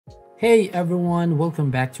Hey everyone, welcome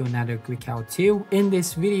back to another quick how-to. In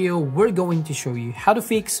this video, we're going to show you how to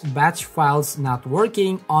fix batch files not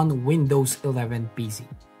working on Windows 11 PC.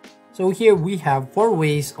 So here we have 4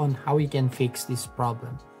 ways on how you can fix this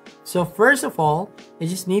problem. So first of all, you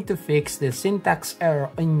just need to fix the syntax error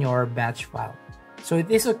in your batch file. So it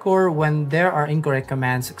is occur when there are incorrect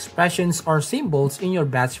commands, expressions, or symbols in your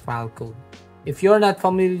batch file code. If you're not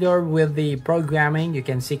familiar with the programming, you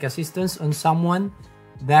can seek assistance on someone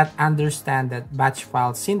that understand that batch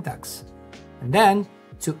file syntax. And then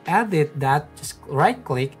to edit that, just right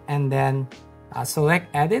click and then select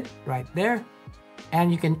edit right there,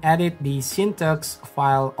 and you can edit the syntax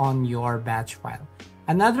file on your batch file.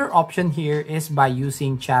 Another option here is by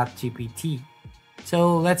using ChatGPT.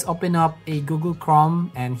 So let's open up a Google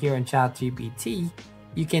Chrome, and here in ChatGPT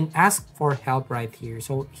you can ask for help right here.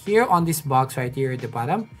 So here on this box right here at the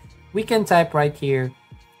bottom, we can type right here,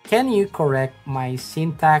 can you correct my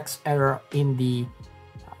syntax error in the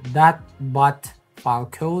 .bat file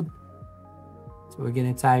code? So we're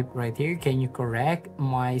gonna type right here, can you correct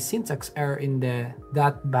my syntax error in the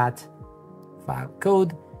 .bat file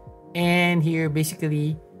code? And here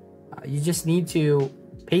basically you just need to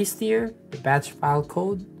paste here the batch file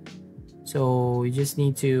code. So you just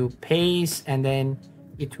need to paste and then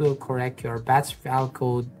it will correct your batch file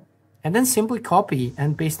code. And then simply copy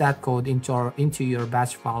and paste that code into your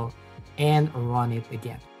batch file and run it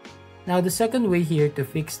again. Now the second way here to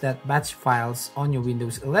fix that batch files on your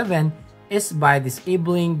Windows 11 is by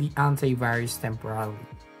disabling the antivirus temporarily.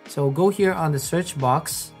 So go here on the search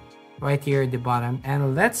box right here at the bottom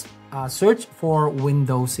and let's search for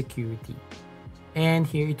Windows Security. And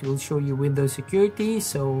here it will show you Windows Security.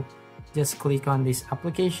 So just click on this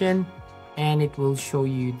application and it will show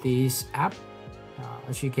you this app.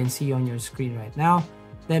 As you can see on your screen right now.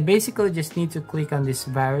 Then basically just need to click on this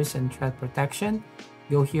virus and threat protection.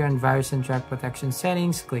 Go here on virus and threat protection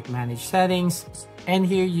settings, click manage settings, and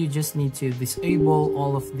here you just need to disable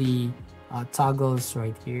all of the toggles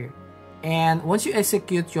right here. And once you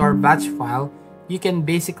execute your batch file, you can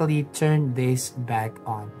basically turn this back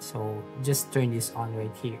on. So just turn this on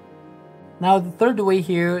right here. Now the third way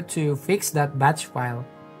here to fix that batch file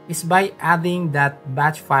is by adding that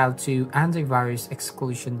batch file to antivirus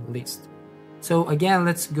exclusion list. So again,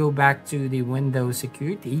 let's go back to the Windows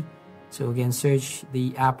Security. So again, search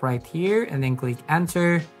the app right here and then click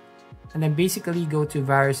enter, and then basically go to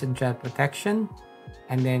virus and threat protection,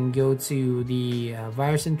 and then go to the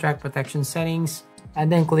virus and threat protection settings,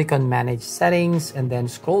 and then click on manage settings, and then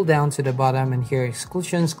scroll down to the bottom and here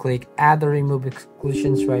exclusions, click add or remove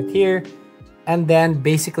exclusions right here, and then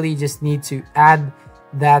basically just need to add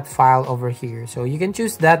that file over here. So you can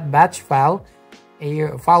choose that batch file,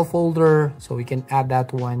 a file folder, so we can add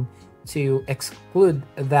that one to exclude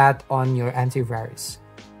that on your antivirus.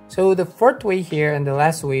 So the fourth way here and the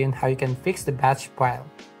last way on how you can fix the batch file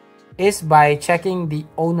is by checking the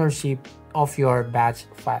ownership of your batch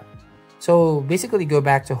file. So basically go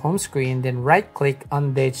back to home screen, then right click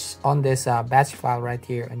on this batch file right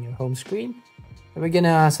here on your home screen. We're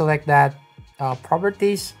gonna select that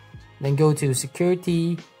properties, then go to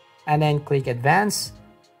security and then click advanced.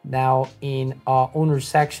 Now in owner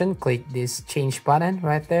section, click this change button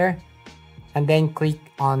right there, and then click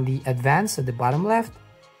on the advanced at the bottom left,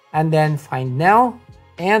 and then find now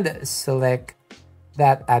and select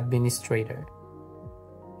that administrator,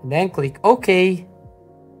 and then click OK,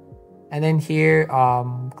 and then here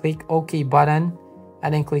click OK button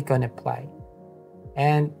and then click on apply.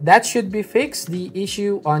 And that should be fixed, the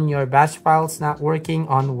issue on your batch files not working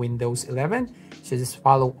on Windows 11. So just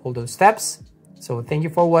follow all those steps. So thank you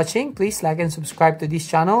for watching. Please like and subscribe to this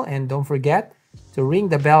channel, and don't forget to ring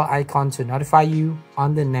the bell icon to notify you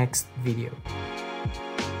on the next video.